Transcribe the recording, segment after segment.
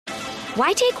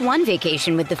Why take one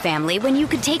vacation with the family when you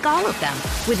could take all of them?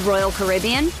 With Royal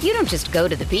Caribbean, you don't just go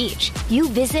to the beach. You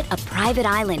visit a private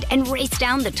island and race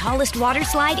down the tallest water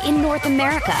slide in North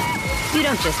America. You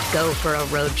don't just go for a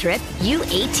road trip. You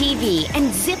ATV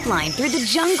and zip line through the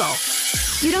jungle.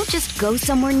 You don't just go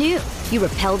somewhere new. You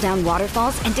rappel down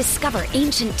waterfalls and discover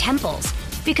ancient temples.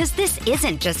 Because this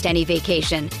isn't just any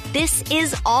vacation. This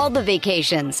is all the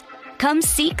vacations. Come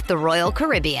seek the Royal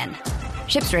Caribbean.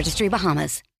 Ships Registry,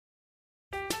 Bahamas.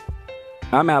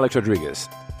 I'm Alex Rodriguez.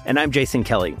 And I'm Jason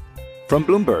Kelly. From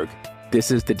Bloomberg,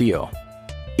 this is The Deal.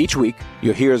 Each week,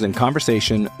 you'll hear us in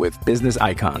conversation with business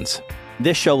icons.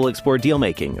 This show will explore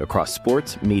deal-making across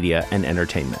sports, media, and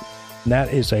entertainment.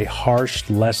 That is a harsh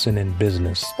lesson in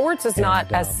business. Sports is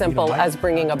not as simple as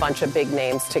bringing a bunch of big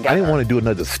names together. I didn't want to do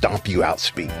another stomp you out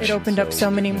speech. It opened up so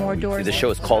many more doors. The show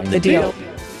is called The Deal.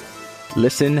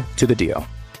 Listen to The Deal.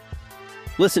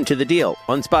 Listen to The Deal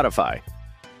on Spotify.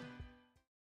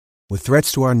 With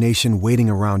threats to our nation waiting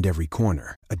around every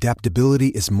corner, adaptability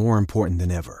is more important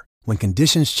than ever. When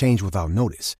conditions change without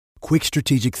notice, quick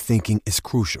strategic thinking is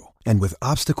crucial. And with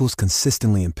obstacles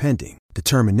consistently impending,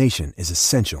 determination is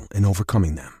essential in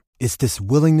overcoming them. It's this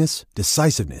willingness,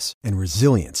 decisiveness, and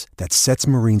resilience that sets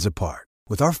Marines apart.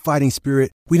 With our fighting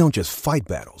spirit, we don't just fight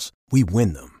battles, we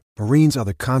win them. Marines are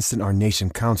the constant our nation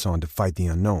counts on to fight the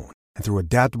unknown. And through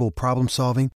adaptable problem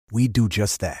solving, we do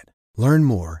just that. Learn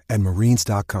more at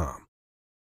marines.com.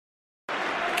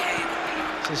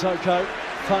 Sissoko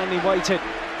finally waited.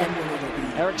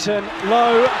 Eriksson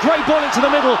low, great ball into the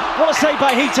middle. What a save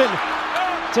by Heaton.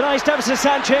 Tonight's Davison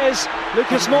Sanchez,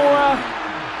 Lucas Moura,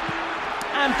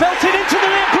 and belted into the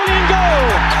net. Brilliant goal.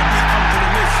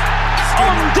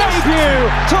 On debut,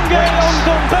 Tunge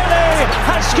Ndombele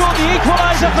has scored the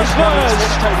equaliser for Spurs.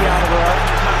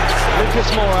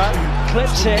 Lucas Moura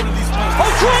clips it.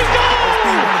 Oh, great goal!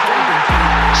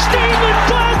 Stephen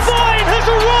Bergwijn has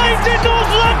arrived in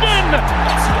North London.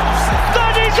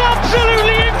 That is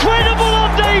absolutely incredible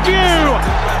on debut.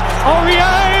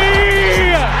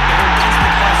 Aurier!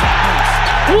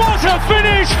 What a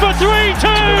finish for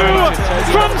 3-2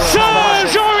 from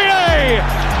Serge Aurier.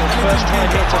 First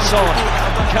time hit to Son.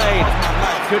 Kane.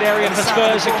 Good area for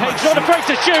Spurs, and Kane's not afraid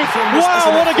to shoot.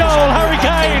 Wow, what a goal, Harry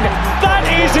Kane. That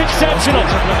is exceptional.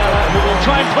 Who will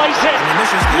try and place it.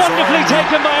 Wonderfully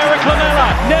taken by Eric Lamela.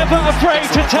 Never afraid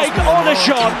to take on a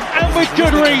shot, and with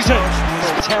good reason.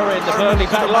 Terror in the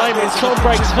Burnley back line, and Son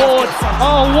breaks forward.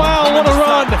 Oh wow, what a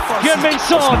run. Heung-min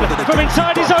Son from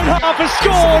inside his own half has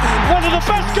scored one of the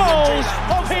best goals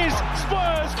of his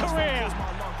Spurs career.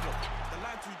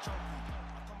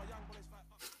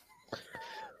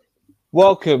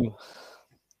 Welcome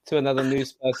to another New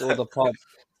Spurs Order pod.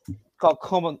 Got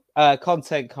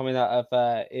content coming out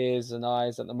of ears and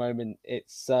eyes at the moment.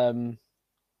 It's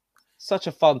such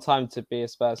a fun time to be a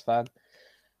Spurs fan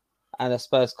and a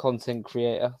Spurs content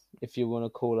creator, if you want to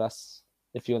call us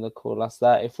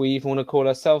that, if we even want to call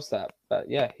ourselves that. But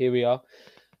yeah, here we are.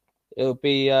 It'll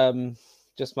be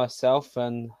just myself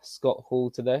and Scott Hall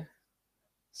today.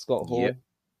 Scott Hall, yep.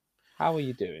 How are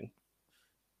you doing?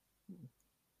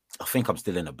 I think I'm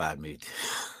still in a bad mood.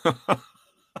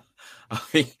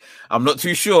 I'm not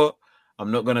too sure.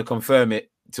 I'm not going to confirm it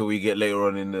till we get later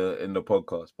on in the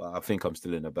podcast, but I think I'm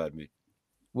still in a bad mood.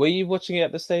 Were you watching it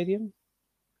at the stadium?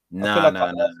 No.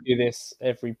 I do this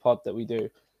every pod that we do.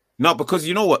 No, because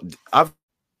you know what?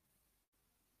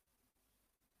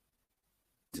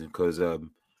 Because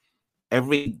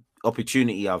every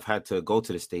opportunity I've had to go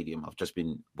to the stadium, I've just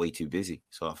been way too busy,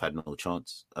 so I've had no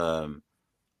chance.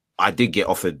 I did get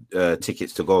offered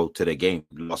tickets to go to the game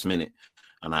last minute,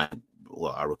 and I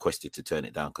requested to turn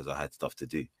it down because I had stuff to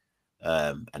do.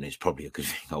 And it's probably a good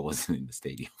thing I wasn't in the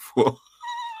stadium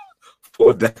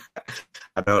for that.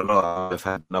 I don't know. I've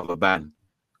had another ban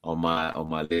on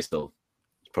my list, though.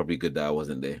 It's probably good that I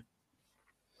wasn't there.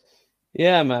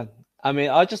 Yeah, man. I mean,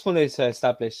 I just wanted to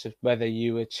establish whether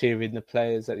you were cheering the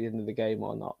players at the end of the game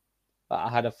or not. But I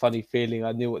had a funny feeling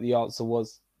I knew what the answer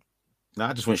was. No,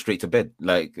 I just went straight to bed.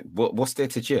 Like, what's there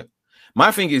to cheer?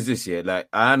 My thing is this, yeah. Like,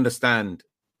 I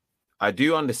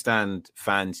do understand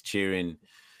fans cheering,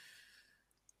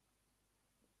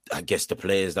 I guess, the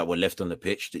players that were left on the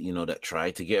pitch, that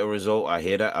tried to get a result. I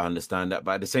hear that. I understand that.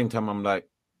 But at the same time, I'm like,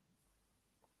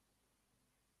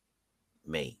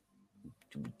 mate,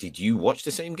 did you watch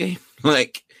the same game?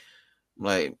 like,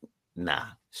 nah,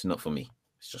 it's not for me.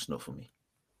 It's just not for me.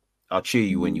 I'll cheer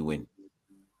you when you win.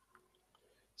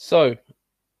 So,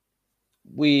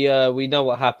 we know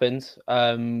what happened.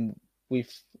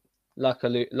 We've, like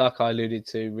I alluded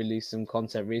to, released some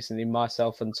content recently.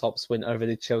 Myself and Tops went over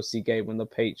the Chelsea game on the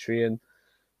Patreon,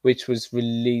 which was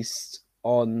released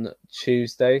on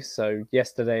Tuesday, so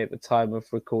yesterday at the time of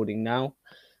recording now,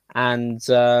 and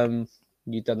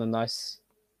you've done a nice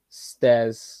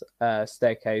staircase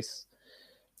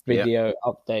video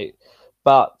update.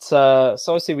 But so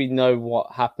obviously we know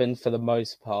what happened for the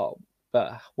most part.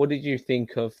 But what did you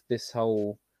think of this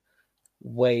whole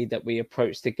way that we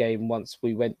approached the game once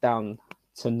we went down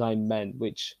to 9 men,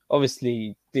 which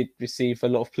obviously did receive a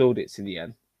lot of plaudits in the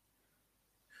end?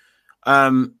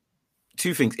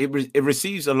 Two things. It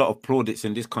receives a lot of plaudits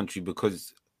in this country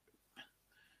because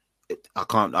I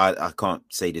can't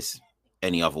say this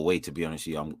any other way, to be honest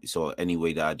with you. So any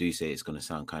way that I do say it's going to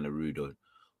sound kind of rude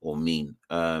or mean.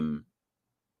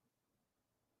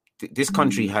 This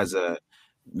country has a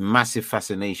massive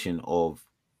fascination of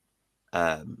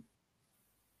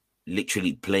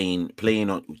literally playing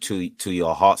on to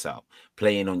your hearts out,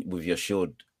 playing on with your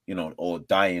shield, or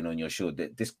dying on your shield.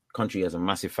 This country has a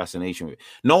massive fascination with it.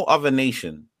 No other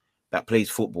nation that plays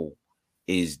football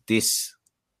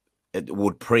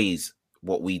would praise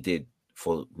what we did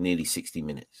for nearly 60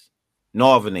 minutes.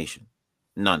 No other nation,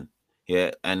 none.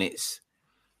 Yeah, and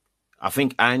I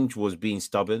think Ange was being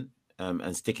stubborn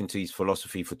and sticking to his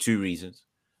philosophy for two reasons.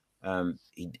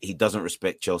 He doesn't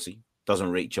respect Chelsea,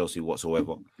 doesn't rate Chelsea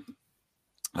whatsoever.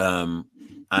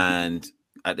 And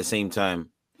at the same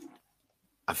time,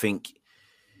 I think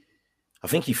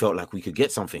he felt like we could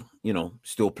get something,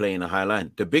 still playing a high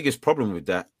line. The biggest problem with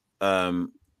that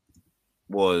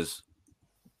was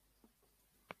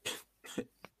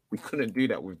we couldn't do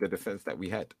that with the defense that we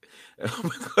had.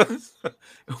 Because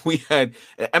we had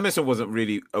Emerson wasn't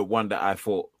really one that I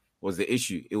thought was the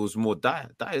issue. It was more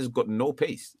Dyer. Dyer's got no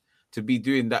pace to be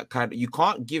doing that kind of. You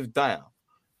can't give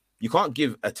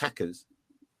attackers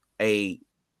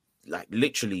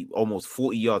literally almost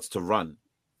 40 yards to run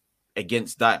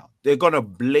against Dyer. They're gonna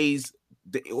blaze.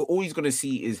 All he's gonna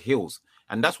see is hills,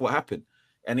 and that's what happened.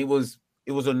 And it was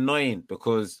annoying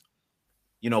because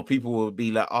people will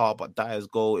be like, "Oh, but Dyer's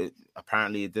goal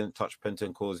apparently it didn't touch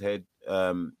Bentancur's head,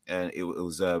 and it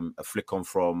was a flick on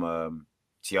from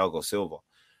Thiago Silva."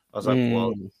 I was like,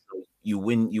 "Well, you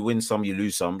win some, you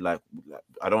lose some." Like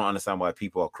I don't understand why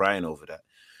people are crying over that.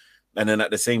 And then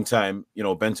at the same time,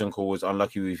 Bentancur was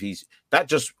unlucky with that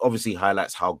just obviously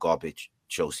highlights how garbage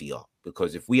Chelsea are.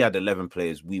 Because if we had 11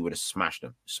 players, we would have smashed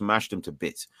them to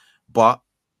bits. But,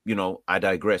 I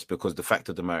digress because the fact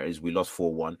of the matter is we lost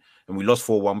 4-1 and we lost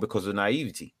 4-1 because of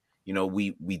naivety.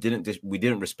 We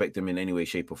didn't respect them in any way,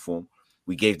 shape or form.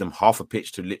 We gave them half a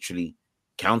pitch to literally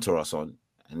counter us on.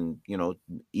 And,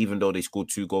 even though they scored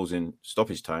 2 goals in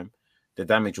stoppage time, the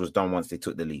damage was done once they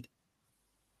took the lead.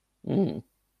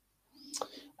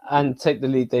 And take the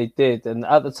lead they did. And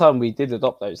at the time, we did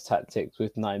adopt those tactics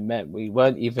with 9 men. We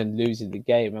weren't even losing the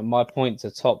game. And my point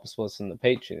to Tops was on the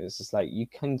Patreon. It's just like, you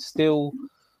can still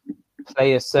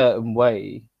play a certain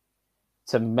way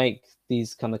to make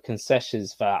these kind of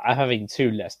concessions for having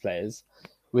 2 less players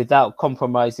without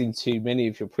compromising too many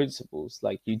of your principles.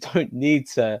 Like, you don't need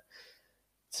to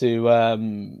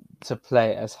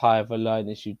play as high of a line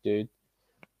as you did,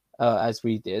 as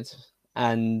we did.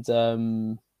 And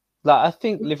I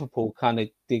think Liverpool kind of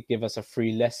did give us a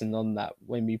free lesson on that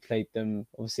when we played them,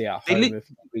 obviously at home.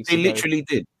 They literally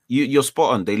did. You're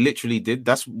spot on. They literally did.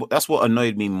 That's what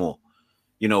annoyed me more.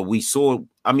 We saw.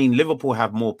 I mean, Liverpool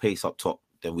have more pace up top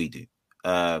than we do.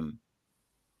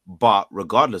 But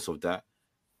regardless of that,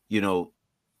 you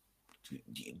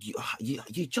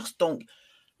just don't.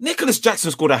 Nicholas Jackson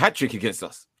scored a hat-trick against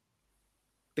us.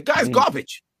 The guy's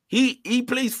garbage. He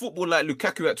plays football like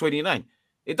Lukaku at 29.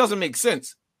 It doesn't make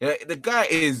sense. Yeah, the guy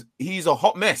he's a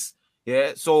hot mess.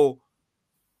 Yeah, so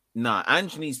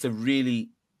Ange needs to really.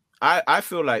 I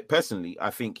feel like personally, I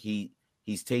think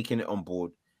he's taking it on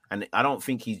board, and I don't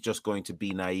think he's just going to be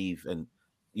naive and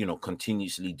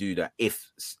continuously do that.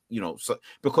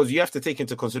 Because you have to take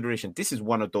into consideration this is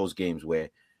one of those games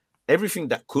where everything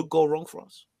that could go wrong for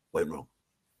us went wrong.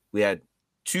 We had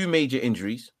 2 major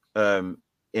injuries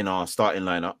in our starting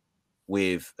lineup,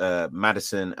 with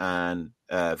Maddison and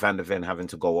Van der Ven having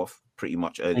to go off pretty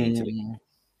much early into the game.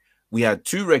 We had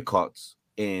 2 red cards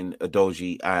in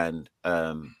Adoji and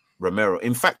Romero.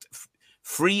 In fact,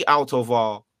 3 out of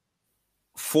our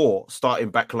 4 starting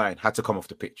back line had to come off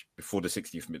the pitch before the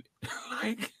 60th minute.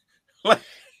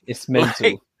 It's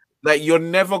mental. Like you're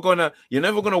never gonna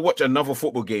watch another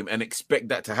football game and expect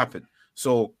that to happen.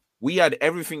 So we had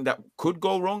everything that could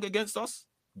go wrong against us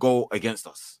go against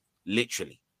us,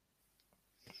 literally.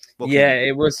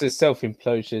 It was a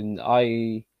self-implosion.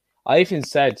 I even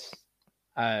said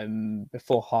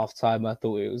before half-time I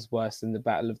thought it was worse than the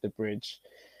Battle of the Bridge.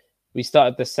 We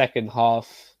started the second half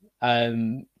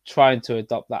trying to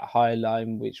adopt that high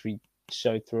line, which we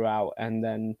showed throughout. And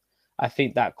then I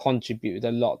think that contributed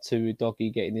a lot to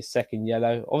Udogie getting his second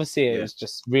yellow. Obviously, it was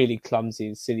just really clumsy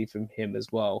and silly from him as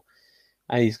well.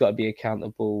 And he's got to be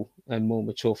accountable and more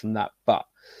mature from that. But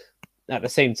at the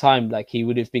same time, like, he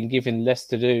would have been given less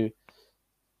to do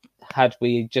had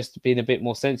we just been a bit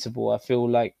more sensible. I feel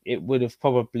like it would have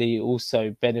probably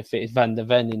also benefited Van der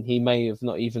Ven, and he may have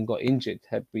not even got injured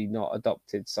had we not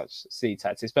adopted such silly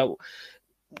tactics. But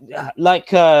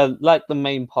like the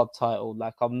main pod title,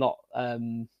 like, I'm not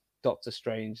Doctor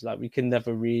Strange. Like, we can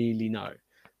never really know.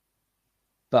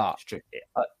 But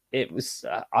it was.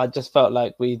 I just felt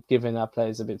like we'd given our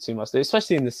players a bit too much,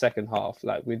 especially in the second half.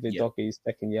 Like with the Udogi's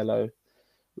second yellow,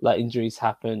 like, injuries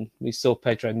happen. We saw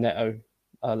Pedro Neto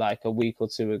like a week or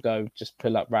two ago just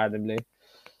pull up randomly.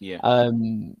 Yeah.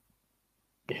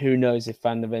 Who knows if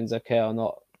Van der Ven's okay or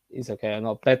not? Is okay or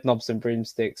not? Bed Knobs and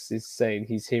Broomsticks is saying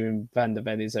he's hearing Van der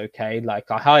Ven is okay.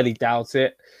 Like, I highly doubt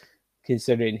it,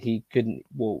 considering he couldn't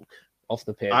walk off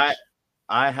the pitch.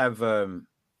 I have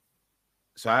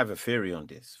so I have a theory on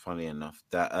this, funny enough,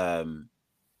 that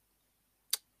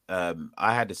I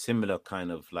had a similar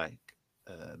kind of like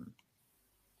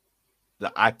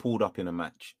that I pulled up in a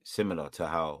match similar to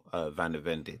how Van der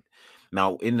Ven did.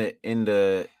 Now in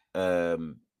the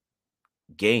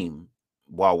game,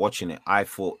 while watching it, I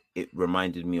thought it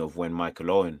reminded me of when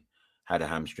Michael Owen had a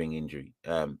hamstring injury.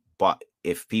 But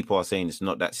if people are saying it's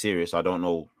not that serious, I don't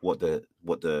know what the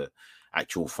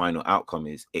actual final outcome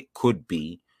is. It could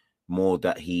be more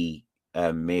that he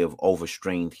may have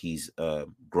overstrained his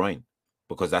groin,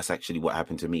 because that's actually what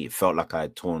happened to me. It felt like I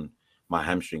had torn my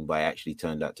hamstring, but it actually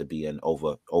turned out to be an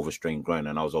overstrained groin,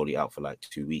 and I was only out for like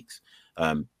 2 weeks.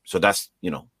 So that's,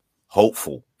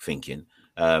 hopeful thinking.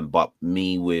 But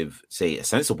me with, say, a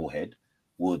sensible head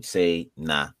would say,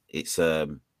 nah, it's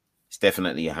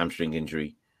definitely a hamstring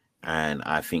injury, and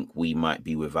I think we might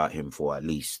be without him for at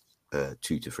least 2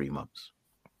 to 3 months.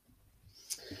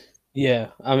 Yeah,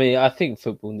 I mean, I think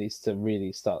football needs to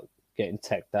really start getting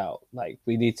teched out. Like,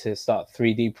 we need to start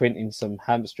 3D printing some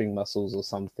hamstring muscles or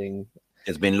something.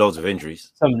 There's been loads of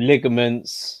injuries. Some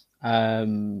ligaments,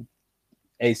 ACL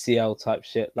type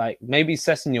shit. Like, maybe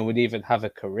Sessegnon would even have a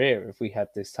career if we had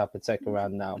this type of tech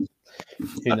around now.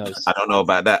 Who knows? I don't know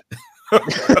about that.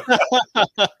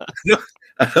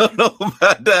 I don't know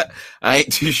about that. I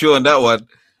ain't too sure on that one.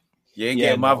 You ain't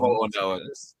getting my vote on that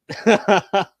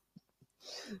one.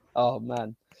 Oh,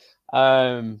 man.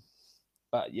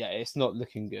 But yeah, it's not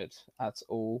looking good at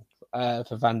all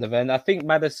for Van der Ven. I think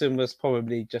Maddison was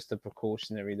probably just a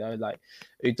precautionary, though. Like,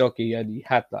 Udogie only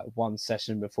had like one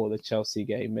session before the Chelsea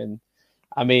game. And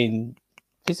I mean,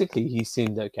 physically, he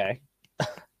seemed okay,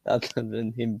 other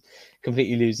than him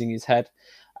completely losing his head.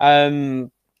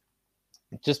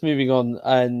 Just moving on,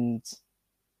 and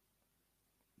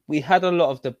we had a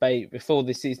lot of debate before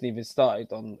the season even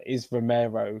started on, is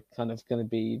Romero kind of going to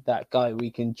be that guy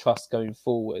we can trust going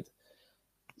forward?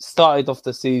 Started off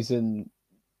the season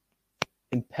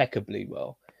impeccably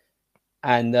well,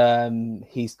 and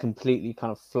he's completely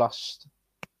kind of flushed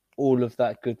all of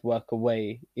that good work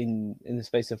away in the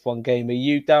space of one game. Are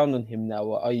you down on him now,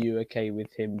 or are you okay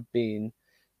with him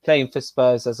playing for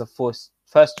Spurs as a first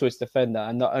choice defender,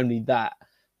 and not only that,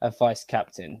 a vice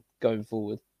captain going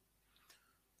forward?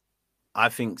 I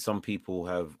think some people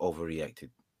have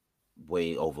overreacted,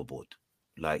 way overboard.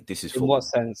 Like, this is football. In what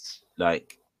sense?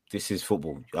 Like, this is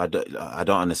football. I don't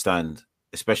understand,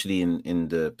 especially in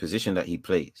the position that he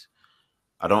plays.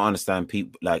 I don't understand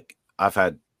people. Like, I've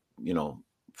had,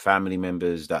 family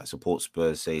members that support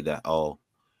Spurs say that,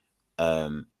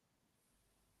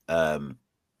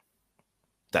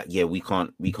 that, yeah, we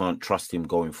can't trust him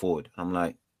going forward. I'm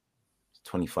like,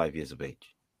 25 years of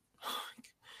age.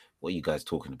 What are you guys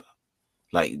talking about?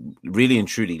 Like, really and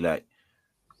truly, like,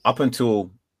 up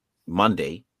until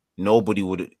Monday, nobody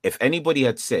would, if anybody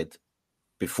had said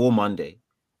before Monday,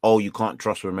 oh, you can't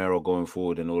trust Romero going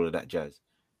forward and all of that jazz,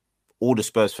 all the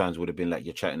Spurs fans would have been like,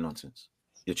 you're chatting nonsense.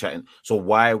 You're chatting. So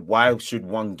why should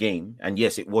one game, and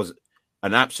yes, it was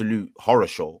an absolute horror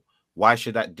show, why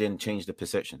should that then change the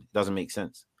perception? It doesn't make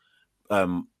sense.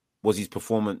 Was his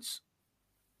performance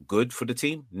good for the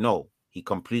team? No, he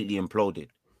completely imploded.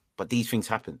 But these things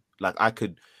happen. Like, I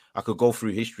could go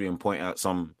through history and point out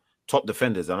some top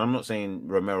defenders, and I'm not saying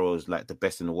Romero is like the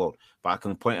best in the world, but I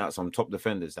can point out some top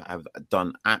defenders that have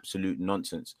done absolute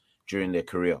nonsense during their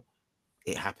career.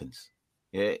 It happens.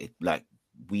 Yeah, like,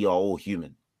 we are all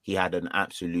human. He had an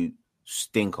absolute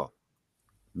stinker.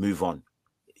 Move on.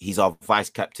 He's our vice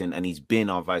captain, and he's been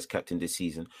our vice captain this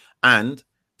season. And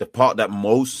the part that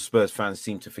most Spurs fans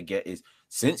seem to forget is,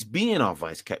 since being our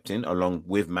vice captain, along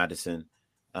with Maddison,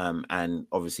 and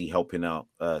obviously helping out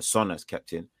Son as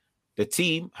captain, the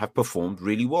team have performed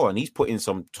really well, and he's put in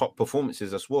some top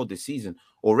performances as well this season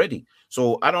already.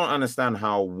 So I don't understand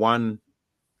how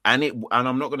and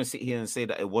I'm not going to sit here and say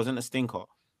that it wasn't a stinker.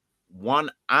 One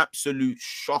absolute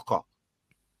shocker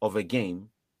of a game.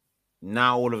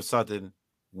 Now all of a sudden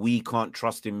we can't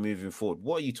trust him moving forward.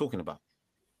 What are you talking about?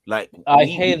 Like, I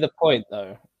hear the point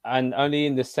though, and only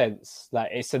in the sense that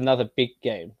it's another big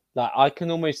game. Like, I can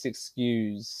almost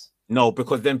excuse. No,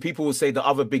 because then people will say the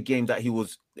other big game that he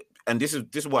was, and this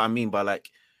is what I mean by, like,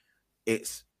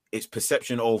 it's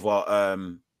perception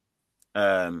over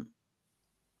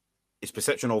it's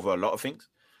perception over a lot of things.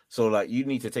 So like, you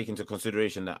need to take into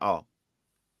consideration that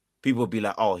people will be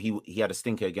like, he had a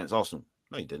stinker against Arsenal.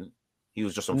 No, he didn't. He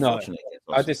was just unfortunate.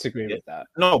 No, I disagree with that.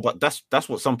 No, but that's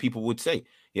what some people would say.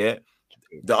 Yeah.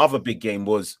 The other big game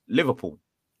was Liverpool.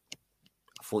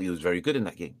 I thought he was very good in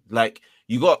that game. Like,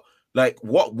 you got, like,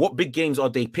 what big games are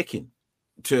they picking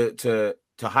to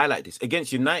highlight this?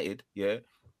 Against United, yeah,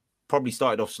 probably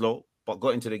started off slow, but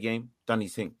got into the game, done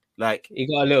his thing. Like, he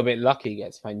got a little bit lucky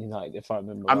against Man United, if I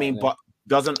remember. I mean, but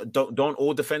don't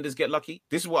all defenders get lucky?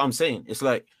 This is what I'm saying. It's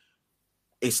like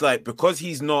because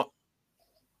he's not.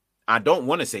 I don't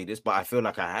want to say this, but I feel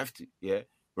like I have to. Yeah,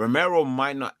 Romero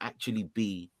might not actually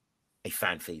be a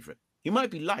fan favorite. He might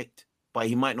be liked, but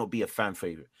he might not be a fan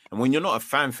favorite. And when you're not a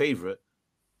fan favorite,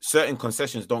 certain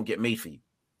concessions don't get made for you.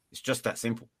 It's just that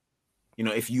simple. You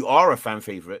know, if you are a fan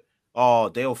favorite,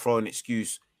 they'll throw an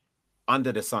excuse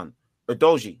under the sun.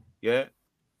 Udogie, yeah,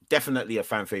 definitely a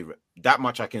fan favorite. That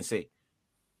much I can say.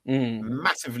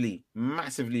 Massively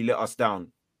let us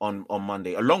down on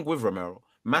Monday, along with Romero.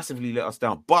 Massively let us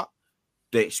down. But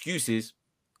the excuse is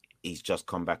he's just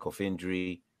come back off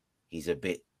injury. He's a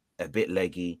bit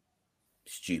leggy,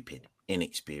 stupid,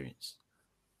 inexperienced.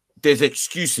 There's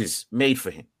excuses made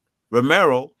for him.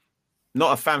 Romero,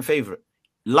 not a fan favorite.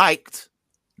 Liked,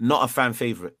 not a fan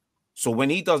favorite. So when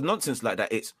he does nonsense like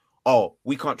that, it's,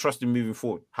 we can't trust him moving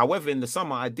forward. However, in the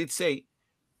summer, I did say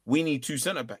we need 2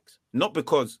 centre-backs. Not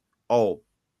because,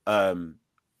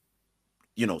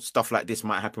 stuff like this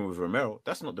might happen with Romero.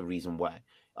 That's not the reason why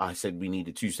I said we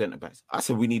needed 2 centre-backs. I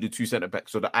said we needed 2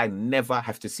 centre-backs so that I never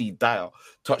have to see Dyer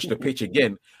touch the pitch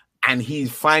again. And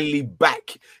he's finally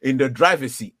back in the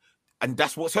driver's seat. And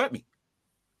that's what's hurt me.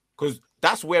 Because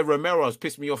that's where Romero has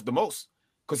pissed me off the most.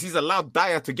 Because he's allowed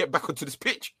Dyer to get back onto this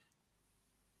pitch.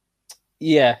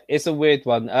 Yeah, it's a weird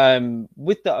one.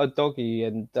 With the Udogie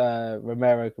and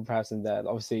Romero comparison there,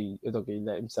 obviously Udogie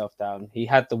let himself down. He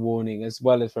had the warning as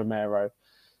well as Romero.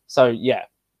 So, yeah,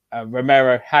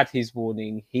 Romero had his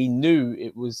warning. He knew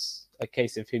it was a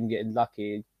case of him getting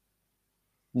lucky,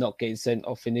 not getting sent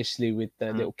off initially with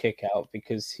the little kick out,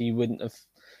 because he wouldn't have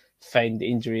feigned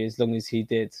injury as long as he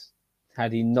did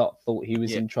had he not thought he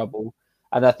was in trouble.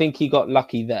 And I think he got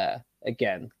lucky there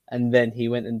again. And then he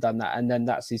went and done that. And then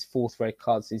that's his 4th red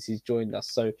card since he's joined us.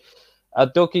 So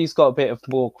Udogie's got a bit of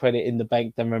more credit in the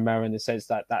bank than Romero, in the sense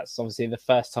that that's obviously the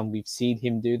first time we've seen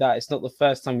him do that. It's not the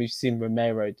first time we've seen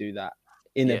Romero do that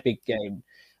in a big game.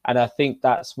 And I think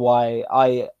that's why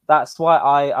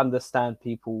I understand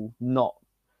people not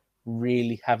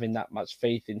really having that much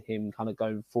faith in him kind of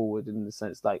going forward, in the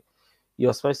sense, like,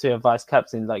 you're supposed to be a vice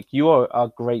captain. Like, you are a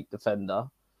great defender.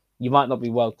 You might not be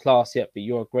world class yet, but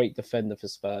you're a great defender for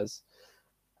Spurs.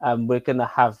 And we're going to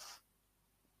have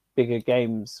bigger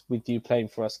games with you playing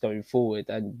for us going forward.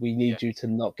 And we need you to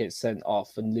not get sent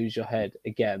off and lose your head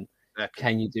again. Exactly.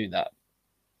 Can you do that?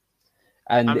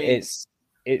 And I mean,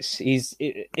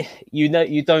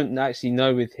 you don't actually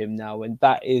know with him now. And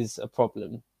that is a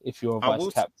problem if you're a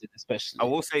vice captain, especially. I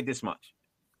will say this much.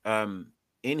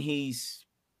 In his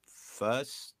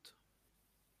first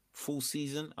full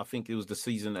season, I think it was the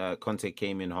season Conte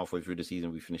came in halfway through the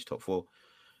season, we finished top 4.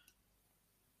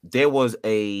 There was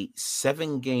a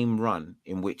 7-game run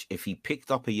in which if he picked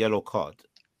up a yellow card,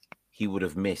 he would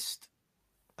have missed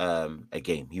a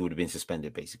game. He would have been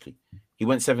suspended, basically. He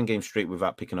went 7 games straight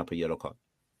without picking up a yellow card.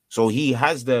 So he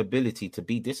has the ability to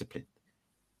be disciplined.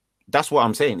 That's what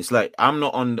I'm saying. It's like, I'm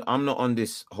not on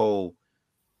this whole,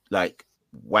 like,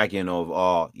 wagon of,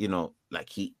 like,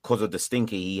 because of the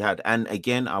stinker he had. And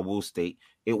again, I will state,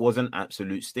 it was an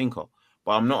absolute stinker.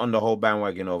 But I'm not on the whole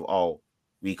bandwagon of,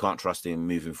 we can't trust him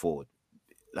moving forward.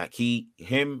 Like,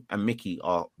 him and Micky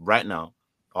are right now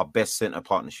our best centre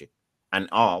partnership, and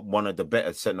are one of the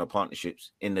better centre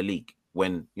partnerships in the league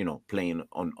when, playing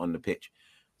on the pitch.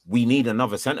 We need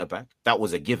another centre back. That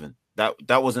was a given. That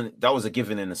was a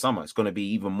given in the summer. It's going to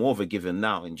be even more of a given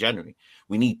now in January.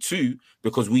 We need 2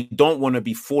 because we don't want to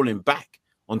be falling back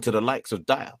onto the likes of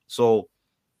Dyer. So,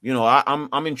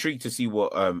 I'm intrigued to see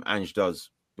what Ange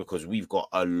does because we've got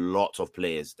a lot of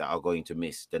players that are going to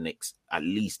miss at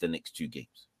least the next 2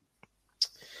 games.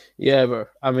 Yeah, bro.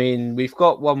 I mean, we've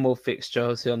got one more fixture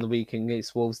on the weekend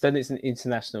against Wolves. Then it's an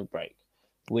international break,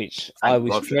 which I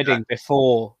was dreading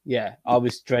before. Yeah, I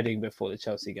was dreading before the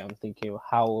Chelsea game. I'm thinking,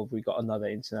 how have we got another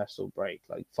international break?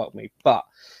 Like, fuck me. But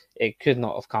it could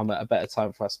not have come at a better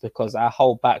time for us because our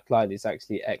whole back line is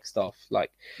actually X'd off.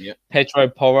 Like, Pedro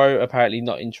Porro apparently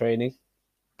not in training.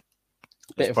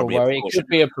 Bit of a worry. It could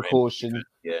be a precaution.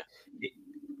 Yeah.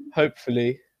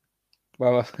 Hopefully.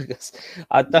 Well,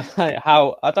 I don't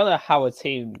know how a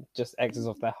team just X's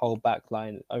off their whole back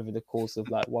line over the course of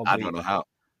like 1 week. I don't know how.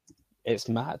 It's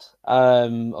mad.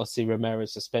 Obviously Romero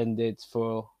suspended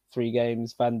for 3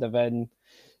 games. Van der Ven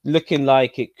looking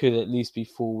like it could at least be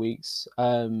 4 weeks.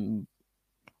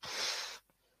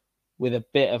 With a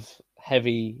bit of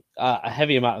a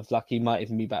heavy amount of luck, he might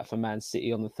even be back for Man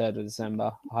City on the 3rd of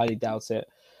December. Highly doubt it.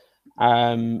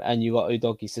 And you got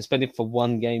Udogie suspended for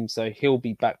 1 game, so he'll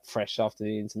be back fresh after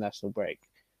the international break.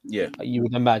 Yeah, you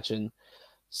would imagine.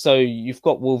 So you've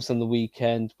got Wolves on the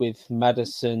weekend with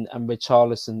Maddison and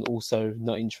Richarlison also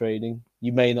not in training.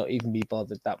 You may not even be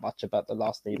bothered that much about the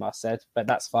last name I said, but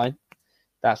that's fine.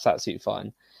 That's absolutely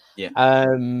fine. Yeah.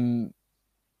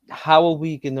 How are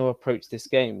we going to approach this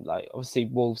game? Like, obviously,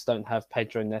 Wolves don't have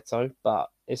Pedro Neto, but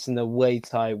it's an away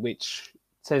tie, which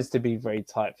tends to be very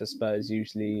tight for Spurs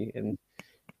usually and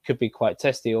could be quite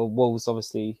testy. Or Wolves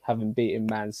obviously haven't beaten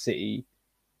Man City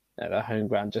at their home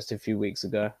ground just a few weeks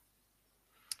ago.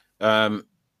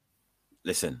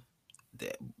 Listen,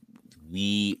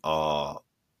 we are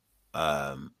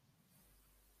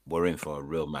we're in for a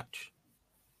real match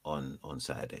on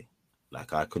Saturday.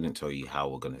 Like, I couldn't tell you how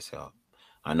we're going to set up.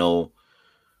 I know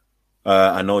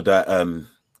that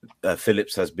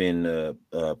Phillips has been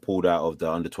pulled out of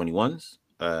the under-21s.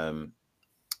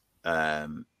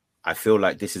 I feel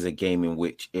like this is a game in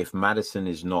which if Maddison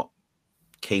is not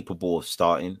capable of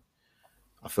starting,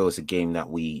 I feel it's a game that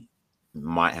we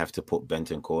might have to put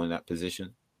Bentancur in that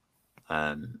position.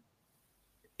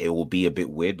 It will be a bit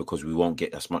weird because we won't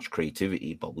get as much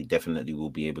creativity, but we definitely will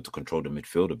be able to control the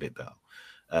midfield a bit better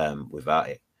without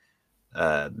it.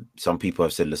 Some people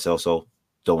have said Lo Celso.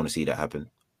 Don't want to see that happen.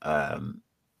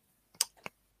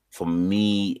 For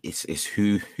me, it's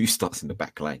who starts in the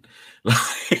back line.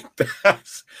 Like,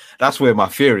 that's where my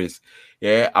fear is.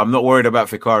 Yeah, I'm not worried about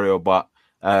Vicario, but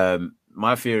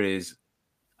my fear is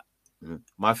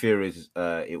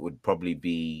it would probably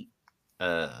be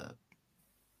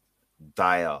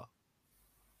Dyer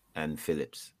and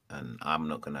Phillips, and I'm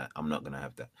not gonna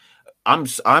have that.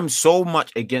 I'm so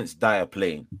much against Dyer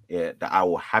playing, that I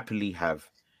will happily have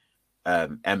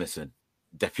Emerson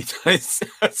deputized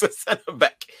as a centre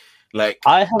back. Like,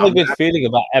 I have a good feeling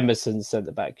about Emerson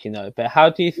centre back, but how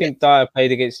do you think Dyer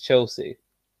played against Chelsea?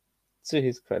 To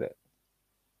his credit,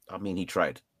 I mean, he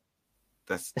tried.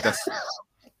 That's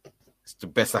it's the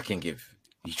best I can give.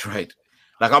 He tried.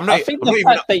 Like, I think the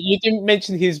fact that you didn't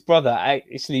mention his brother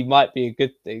actually might be a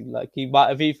good thing. Like, he might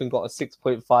have even got a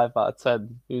 6.5 out of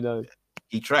 10. Who knows?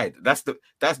 He tried. That's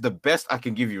the best I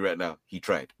can give you right now. He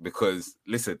tried, because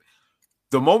listen,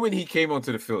 the moment he came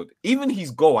onto the field, even his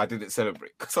goal, I didn't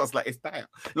celebrate because I was like, it's Dyer.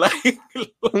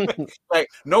 Like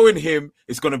knowing him,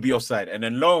 it's gonna be offside, and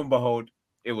then lo and behold,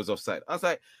 it was offside. I was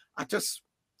like, I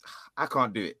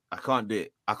can't do it. I can't do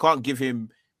it. I can't give him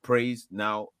praise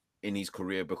now in his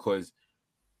career, because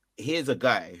here's a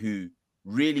guy who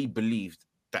really believed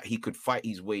that he could fight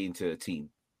his way into a team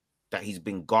that he's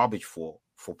been garbage for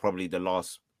probably the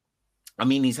last. I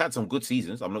mean, he's had some good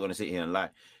seasons. I'm not going to sit here and lie.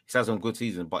 He's had some good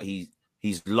seasons, but he's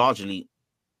largely,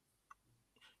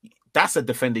 that's a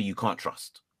defender you can't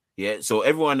trust. Yeah. So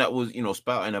everyone that was,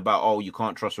 spouting about, oh, you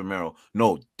can't trust Romero.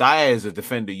 No, Dyer is a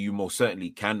defender you most certainly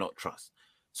cannot trust.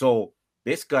 So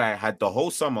this guy had the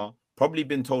whole summer probably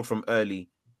been told from early,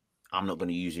 I'm not going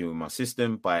to use you in my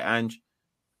system by Ange,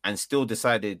 and still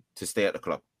decided to stay at the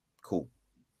club. Cool.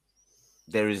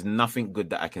 There is nothing good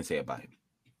that I can say about him.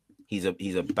 He's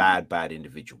a bad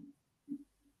individual.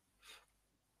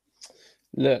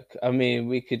 Look, I mean,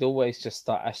 we could always just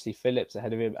start Ashley Phillips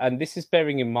ahead of him. And this is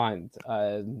bearing in mind,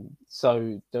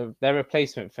 so their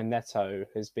replacement for Neto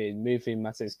has been moving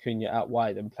Matheus Cunha out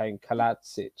wide and playing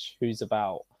Kaladzic, who's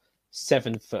about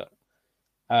 7 foot.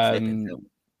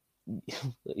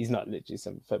 He's not literally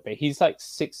 7 foot, but he's like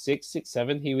 6'6",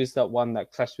 6'7". He was that one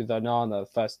that clashed with Onana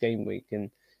the first game week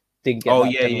and didn't get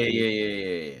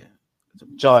yeah.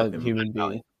 Giant human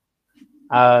being.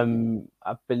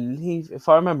 I believe, if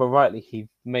I remember rightly, he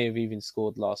may have even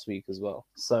scored last week as well.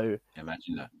 So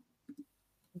imagine that.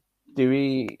 Do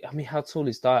we? I mean, how tall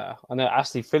is Dyer? I know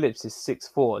Ashley Phillips is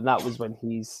 6'4", and that was when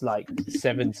he's like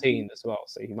 17 as well,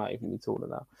 so he might even be taller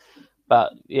now.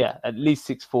 But yeah, at least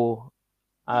 6'4".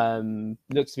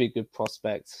 Looks to be a good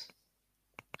prospect.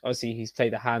 Obviously, he's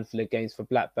played a handful of games for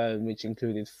Blackburn, which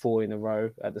included 4 in a row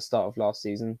at the start of last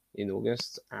season in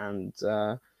August. And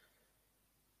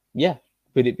yeah,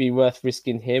 would it be worth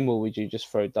risking him, or would you just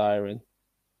throw Dyer in?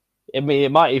 I mean,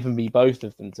 it might even be both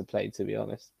of them to play, to be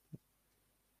honest.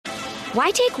 Why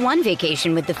take one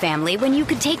vacation with the family when you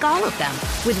could take all of them?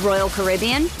 With Royal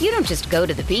Caribbean, you don't just go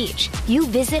to the beach. You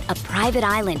visit a private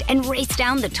island and race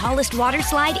down the tallest water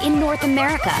slide in North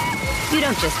America. You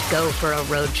don't just go for a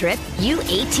road trip. You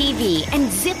ATV and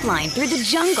zip line through the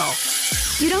jungle.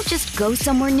 You don't just go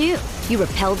somewhere new. You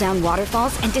rappel down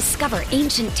waterfalls and discover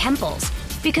ancient temples.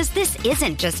 Because this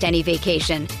isn't just any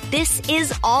vacation. This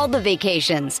is all the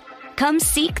vacations. Come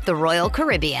seek the Royal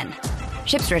Caribbean.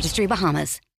 Ships Registry,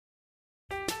 Bahamas.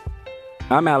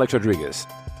 I'm Alex Rodriguez.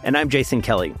 And I'm Jason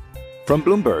Kelly. From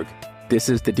Bloomberg, this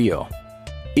is The Deal.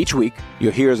 Each week,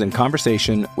 you'll hear us in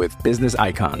conversation with business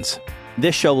icons.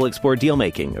 This show will explore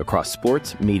deal-making across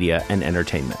sports, media, and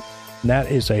entertainment. That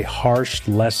is a harsh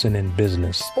lesson in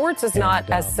business. Sports is not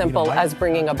as simple as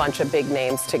bringing a bunch of big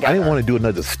names together. I didn't want to do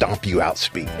another stomp you out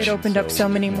speech. It opened up so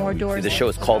many more doors. The show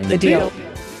is called The Deal.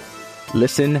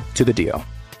 Listen to The Deal.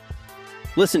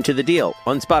 Listen to The Deal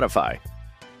on Spotify.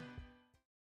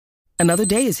 Another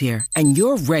day is here, and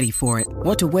you're ready for it.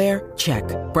 What to wear? Check.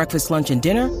 Breakfast, lunch, and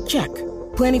dinner? Check.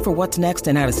 Planning for what's next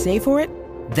and how to save for it?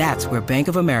 That's where Bank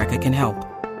of America can help.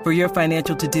 For your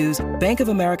financial to-dos, Bank of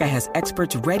America has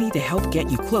experts ready to help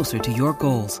get you closer to your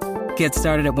goals. Get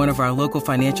started at one of our local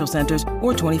financial centers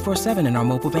or 24/7 in our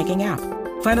mobile banking app.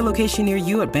 Find a location near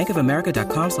you at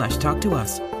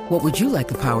bankofamerica.com/talktous. What would you like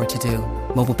the power to do?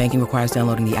 Mobile banking requires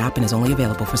downloading the app and is only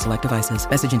available for select devices.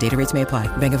 Message and data rates may apply.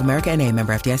 Bank of America NA,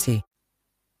 member FDIC.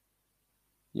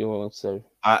 You're also.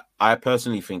 I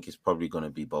personally think it's probably going to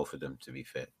be both of them, to be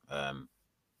fair. And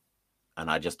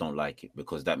I just don't like it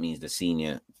because that means the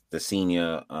senior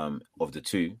of the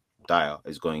two, Dyer,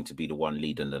 is going to be the one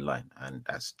leading the line, and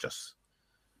it's just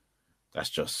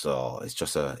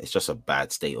a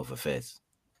bad state of affairs.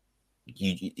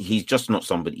 He's just not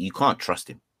somebody you can't trust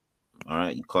him. All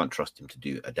right, you can't trust him to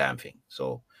do a damn thing.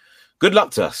 So, good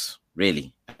luck to us,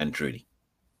 really and truly.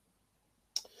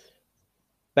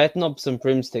 Bedknobs and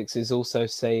Broomsticks is also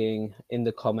saying in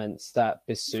the comments that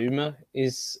Bissouma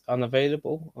is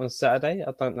unavailable on Saturday.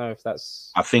 I don't know if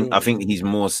that's. I think he's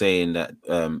more saying that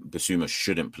Bissouma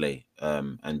shouldn't play,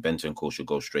 and Bentancur should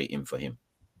go straight in for him.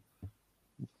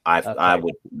 I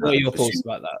would. What are your thoughts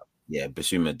about that? Yeah,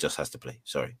 Bissouma just has to play.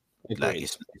 Sorry, like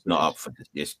it's not up for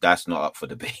this. That's not up for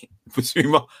debate.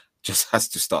 Bissouma just has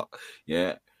to start.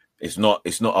 Yeah, it's not a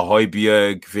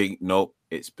Højbjerg thing. No,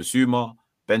 it's Bissouma.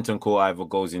 Bentancur either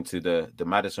goes into the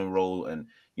Maddison role and,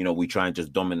 we try and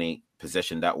just dominate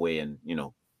possession that way and,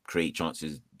 create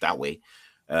chances that way.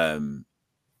 Or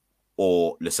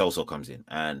Lo Celso comes in.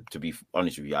 And to be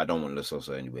honest with you, I don't want Lo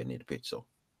Celso anywhere near the pitch.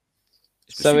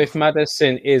 So if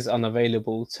Maddison is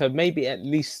unavailable to maybe at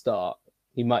least start,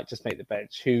 he might just make the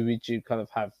bench. Who would you kind of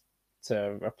have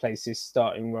to replace his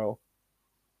starting role?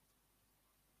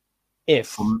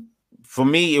 If... For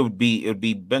me, it would be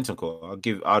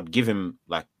Bentancur. I'd give him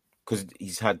because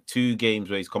he's had 2 games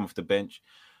where he's come off the bench.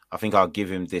 I think I'll give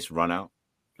him this run out.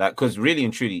 Because really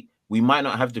and truly, we might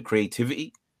not have the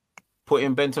creativity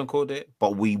putting Bentancur there,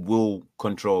 but we will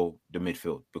control the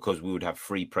midfield because we would have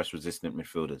 3 press resistant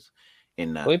midfielders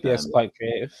in that. Højbjerg's quite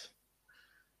creative.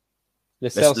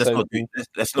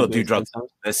 Let's not do drugs.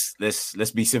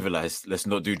 Let's be civilized. Let's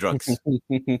not do drugs.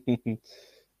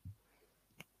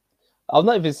 I'm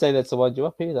not even saying that to wind you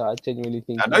up either. I genuinely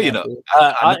think. I know you're not.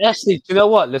 Actually, do you know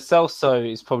what? Lo Celso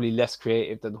is probably less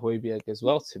creative than Højbjerg as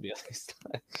well, to be honest.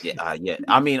 Yeah.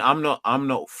 I mean, I'm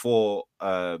not for.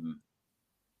 I'm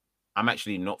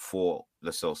actually not for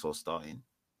Lo Celso starting.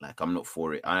 I'm not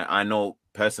for it. I know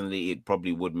personally it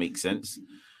probably would make sense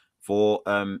for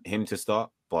him to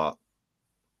start, but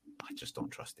I just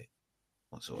don't trust it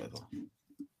whatsoever.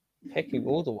 Pecking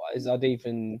order-wise, I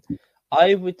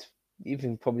would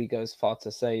even probably go as far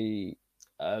to say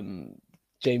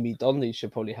Jamie Donnelly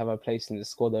should probably have a place in the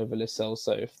squad over Lo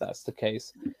Celso if that's the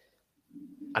case.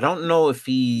 I don't know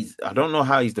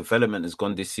how his development has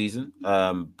gone this season,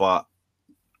 but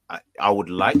I would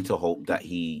like to hope that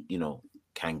he,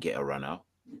 can get a run out.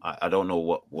 I don't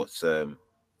know what's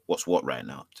what right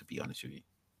now, to be honest with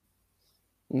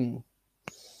you.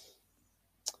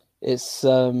 It's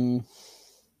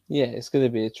it's going to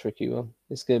be a tricky one.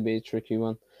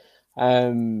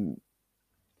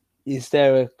 Is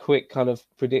there a quick kind of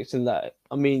prediction that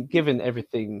I mean, given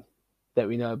everything that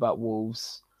we know about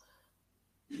Wolves,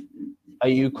 are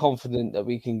you confident that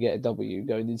we can get a W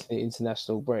going into the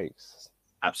international breaks?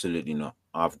 Absolutely not.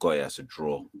 I've got it as a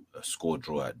draw, a score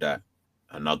draw at that,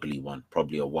 an ugly one,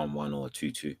 probably a 1-1 or a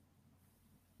 2-2.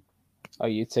 Oh,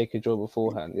 you take a draw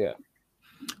beforehand, yeah.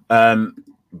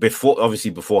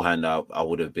 Beforehand, I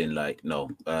would have been like, no,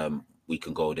 we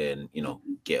can go there and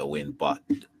get a win, but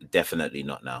definitely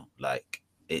not now. Like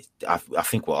I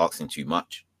think we're asking too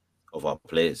much of our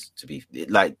players to be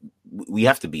like. We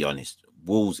have to be honest.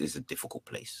 Wolves is a difficult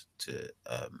place to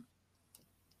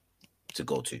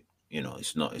go to.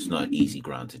 It's not an easy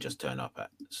ground to just turn up at.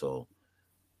 So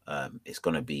it's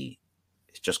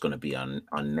just gonna be an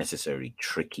unnecessary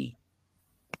tricky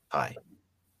tie.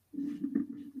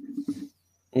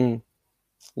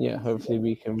 Yeah, hopefully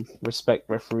we can respect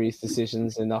referees'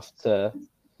 decisions enough to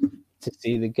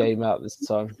see the game out this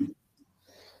time.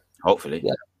 Hopefully.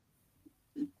 Yeah.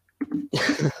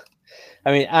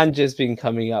 I mean, Ange's been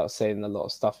coming out saying a lot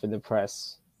of stuff in the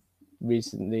press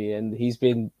recently, and he's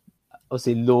been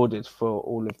obviously lauded for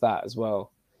all of that as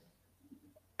well.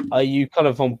 Are you kind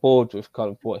of on board with kind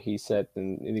of what he said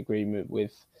and in agreement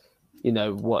with,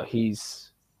 what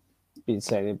he's been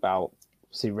saying about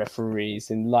referees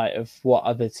in light of what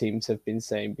other teams have been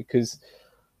saying? Because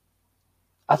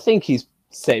I think he's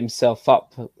set himself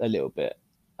up a little bit,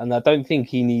 and I don't think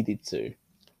he needed to.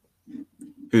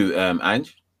 Who,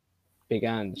 Ange? Big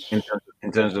Ange.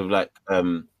 In terms of like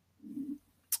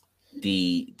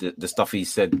the stuff he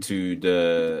said to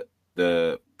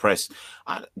the press.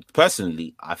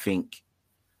 Personally, I think.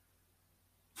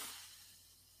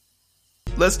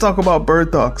 Let's talk about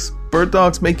bird dogs. Bird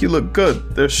dogs make you look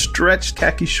good. They're stretched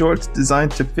khaki shorts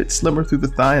designed to fit slimmer through the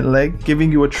thigh and leg,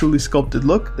 giving you a truly sculpted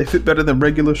look. They fit better than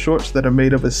regular shorts that are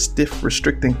made of a stiff,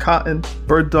 restricting cotton.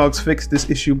 Bird dogs fixed this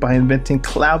issue by inventing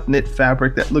cloud knit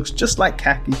fabric that looks just like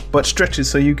khaki, but stretches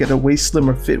so you get a way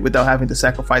slimmer fit without having to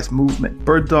sacrifice movement.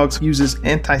 Bird dogs uses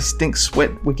anti-stink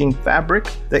sweat wicking fabric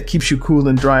that keeps you cool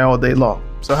and dry all day long.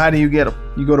 So how do you get them?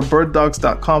 You go to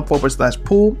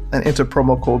birddogs.com/pool and enter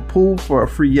promo code POOL for a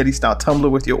free Yeti style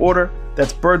tumbler with your order.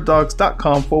 That's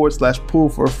birddogs.com/pool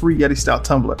for a free Yeti style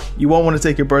tumbler. You won't want to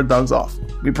take your bird dogs off.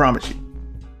 We promise you.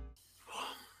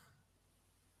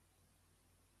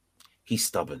 He's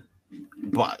stubborn,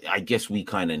 but I guess we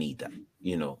kind of need that,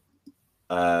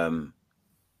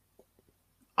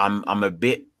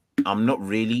 I'm not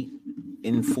really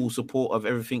in full support of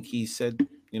everything he said,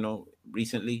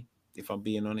 recently. If I'm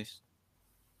being honest,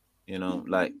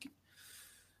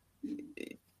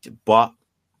 but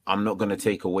I'm not going to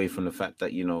take away from the fact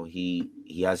that, he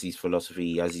has his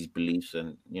philosophy, he has his beliefs,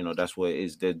 and, that's what it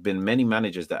is. There's been many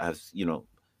managers that have,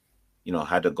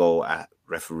 had a go at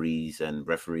referees and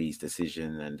referees'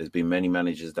 decision. And there's been many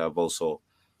managers that have also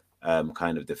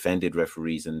kind of defended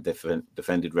referees and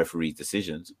defended referees'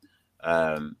 decisions.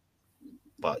 But,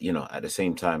 at the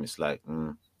same time, it's like,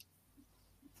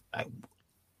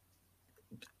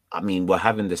 we're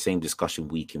having the same discussion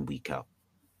week in, week out.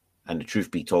 And the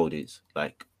truth be told is,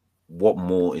 like, what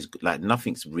more is, like,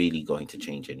 nothing's really going to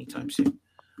change anytime soon.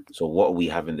 So what are we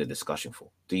having the discussion for?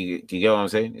 Do you get what I'm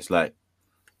saying? It's like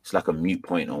a moot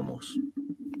point almost.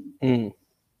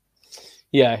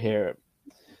 Yeah, I hear it.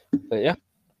 But yeah,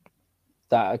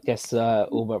 that, I guess,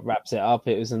 all but wraps it up.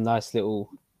 It was a nice little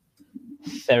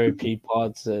therapy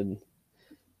pod and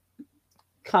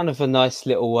kind of a nice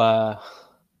little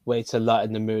way to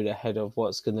lighten the mood ahead of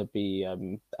what's going to be a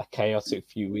chaotic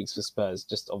few weeks for Spurs.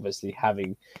 Just obviously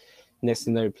having next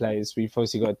to no players. We've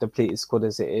obviously got a depleted squad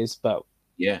as it is, but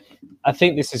yeah, I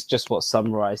think this is just what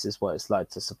summarizes what it's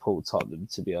like to support Tottenham,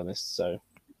 to be honest. So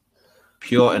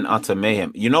pure and utter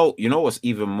mayhem. You know what's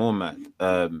even more mad?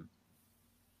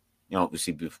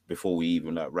 Obviously before we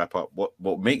even wrap up,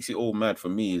 what makes it all mad for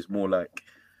me is more like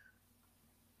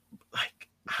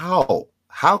how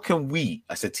can we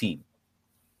as a team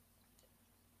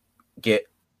get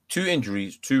 2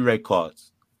 injuries, 2 red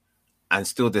cards, and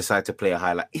still decide to play a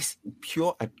highlight? It's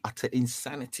pure and utter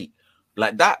insanity.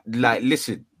 Like that,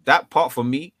 listen, that part for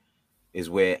me is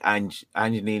where I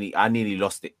nearly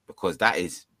lost it, because that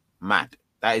is mad.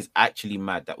 That is actually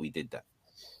mad that we did that.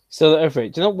 So,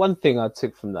 Everett, do you know one thing I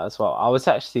took from that as well? I was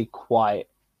actually quite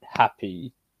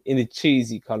happy in a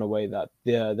cheesy kind of way that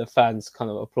the fans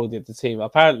kind of applauded the team.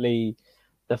 Apparently,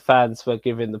 the fans were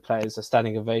giving the players a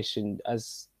standing ovation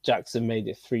as Jackson made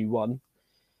it 3-1.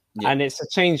 Yeah. And it's a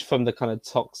change from the kind of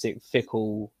toxic,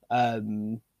 fickle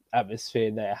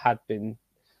atmosphere that it had been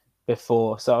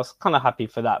before. So I was kind of happy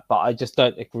for that, but I just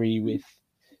don't agree with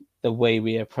the way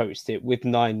we approached it with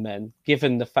 9 men,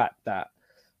 given the fact that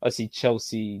obviously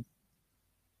Chelsea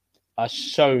are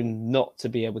shown not to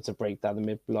be able to break down the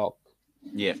mid block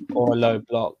or a low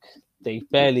block. They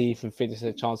barely even finish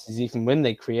their chances, even when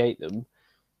they create them.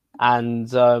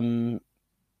 And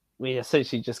we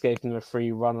essentially just gave them a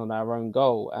free run on our own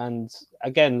goal. And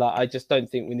again, like, I just don't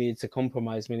think we needed to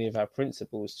compromise many of our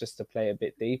principles just to play a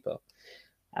bit deeper.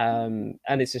 And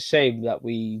it's a shame that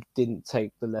we didn't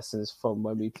take the lessons from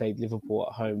when we played Liverpool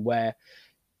at home, where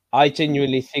I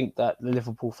genuinely think that the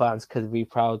Liverpool fans could be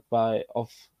proud of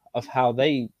how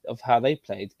they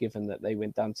played, given that they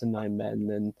went down to 9 men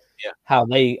and how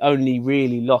they only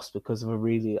really lost because of a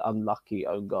really unlucky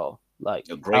own goal. Like,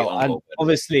 and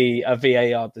obviously a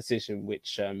VAR decision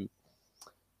which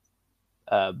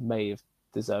may have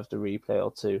deserved a replay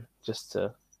or two just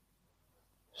to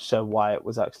show why it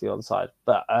was actually onside.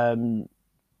 But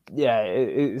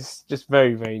it's just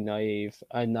very, very naive.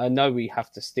 And I know we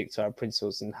have to stick to our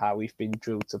principles and how we've been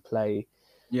drilled to play.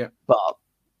 Yeah, but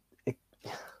I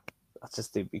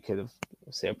just think we could have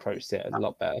approached it a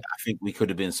lot better. I think we could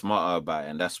have been smarter about it,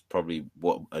 and that's probably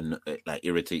what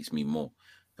irritates me more.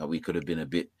 That we could have been a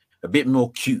bit more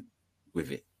cute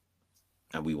with it,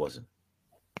 and we wasn't.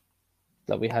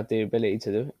 That we had the ability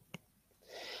to do it.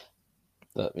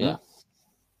 But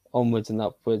onwards and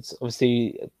upwards.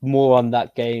 Obviously, more on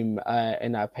that game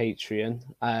in our Patreon.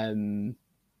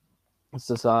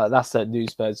 So that's at New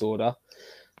Spurs Order.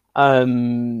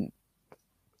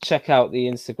 Check out the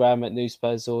Instagram at New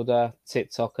Spurs Order,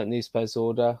 TikTok at New Spurs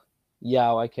Order.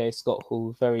 Scott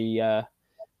Hall, very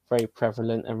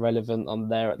prevalent and relevant on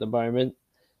there at the moment.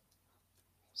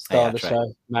 Star of the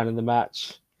show, man of the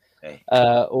match.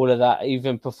 All of that,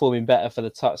 even performing better for the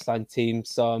touchline team.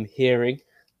 So I'm hearing.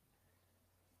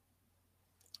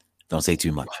 Don't say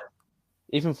too much.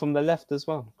 Even from the left as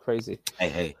well. Crazy.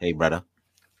 Hey, brother.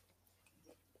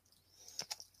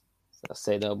 I'll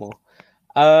say no more.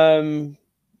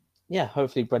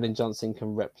 Hopefully Brendan Johnson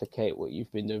can replicate what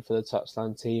you've been doing for the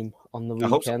touchline team on the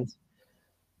weekend. So.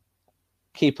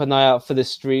 Keep an eye out for the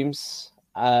streams,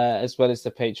 as well as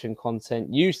the Patreon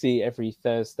content, usually every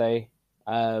Thursday.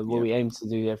 We aim to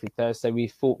do every Thursday. We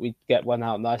thought we'd get one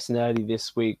out nice and early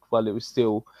this week while it was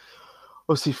still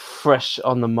obviously fresh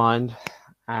on the mind.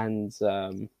 And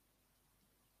man,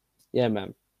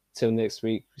 till next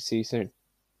week. We'll see you soon.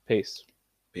 Peace.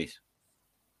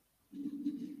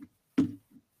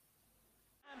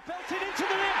 Belted into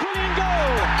the net, brilliant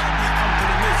goal!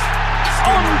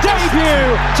 On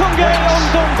debut, Tunge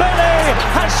Ndombele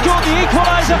has scored the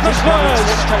equaliser for Spurs.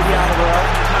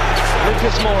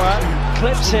 Lucas Moura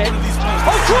clips it.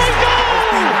 Oh, great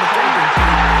goal!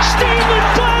 Stephen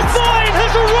Bergwijn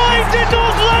has arrived in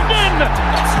North London!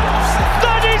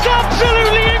 That is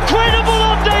absolutely incredible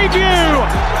on debut!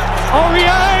 Oh,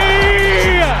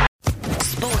 yay!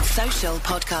 Sports Social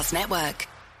Podcast Network.